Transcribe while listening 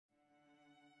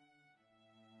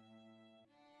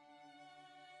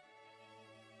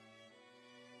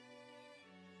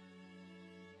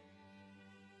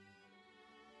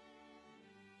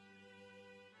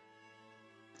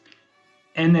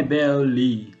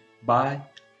ANNABELL by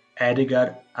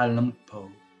Edgar Allan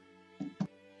Poe.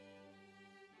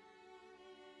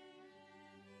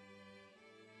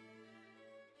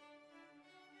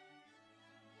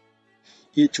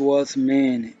 It was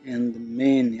many and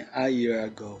many a year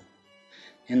ago,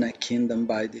 in a kingdom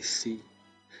by the sea,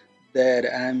 that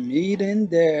a maiden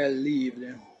there lived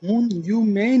whom you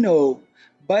may know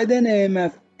by the name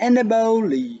of Annabel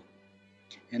Lee.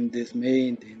 And this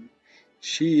maiden,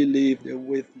 she lived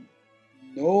with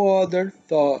no other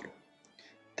thought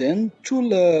than to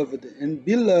loved and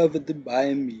beloved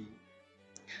by me.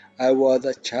 I was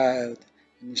a child,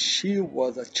 and she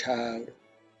was a child,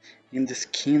 in this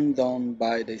kingdom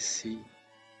by the sea.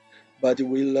 But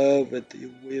we loved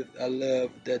with a love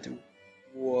that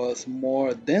was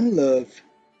more than love,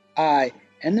 I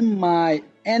and my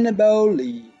Annabel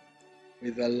Lee,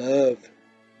 with a love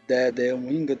that the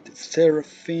winged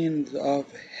seraphims of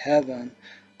heaven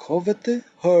coveted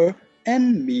her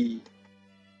and me.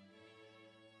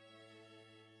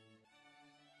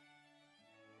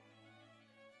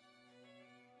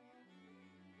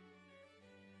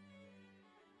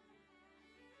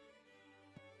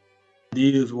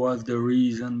 This was the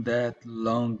reason that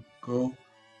long ago,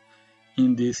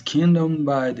 in this kingdom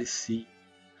by the sea,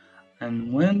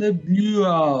 and when they blew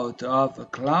out of a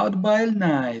cloud by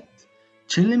night,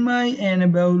 chilling my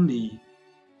Annabel Lee,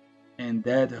 and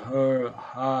that her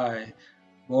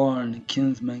high-born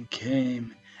kinsman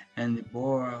came and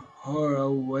bore her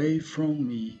away from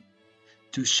me,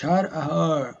 to shut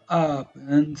her up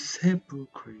and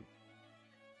sepulchre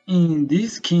in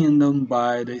this kingdom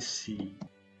by the sea.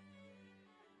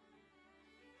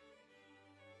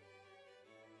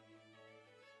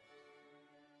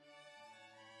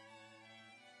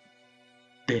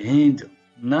 The angel,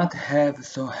 not have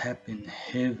so happy in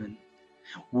heaven,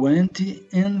 went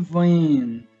in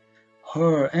vain,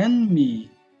 her and me.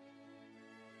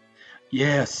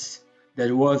 Yes,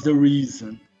 that was the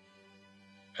reason,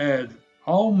 as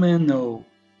all men know,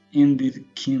 in this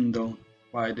kingdom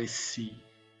by the sea,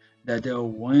 that the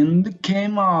wind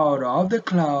came out of the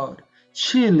cloud,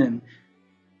 chilling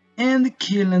and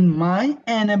killing my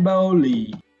Annabel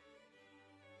Lee.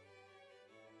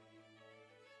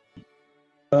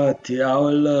 But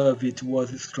our love, it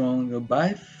was stronger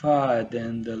by far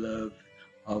than the love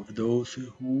of those who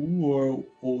were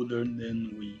older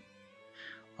than we,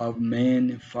 of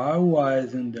men far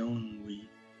wiser than we,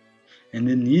 and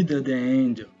neither the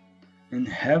angel in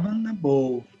heaven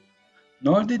above,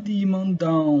 nor the demon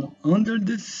down under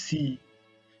the sea,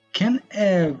 can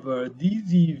ever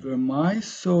deliver my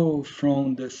soul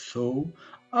from the soul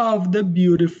of the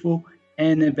beautiful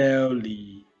Annabel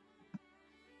Lee.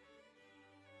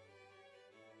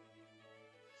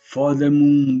 For the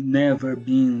moon never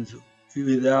beams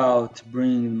without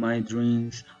bringing my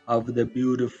dreams of the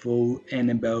beautiful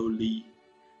Annabel Lee,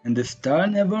 and the star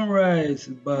never rises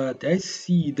but I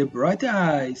see the bright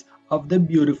eyes of the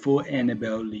beautiful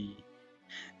Annabel Lee.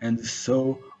 And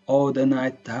so all the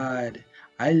night tide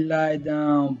I lie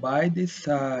down by the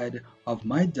side of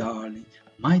my darling,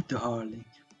 my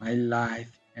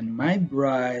life and my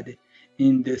bride,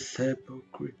 in the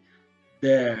sepulchre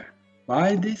there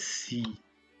by the sea,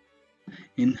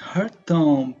 in her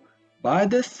tomb by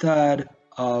the side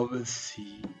of the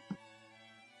sea.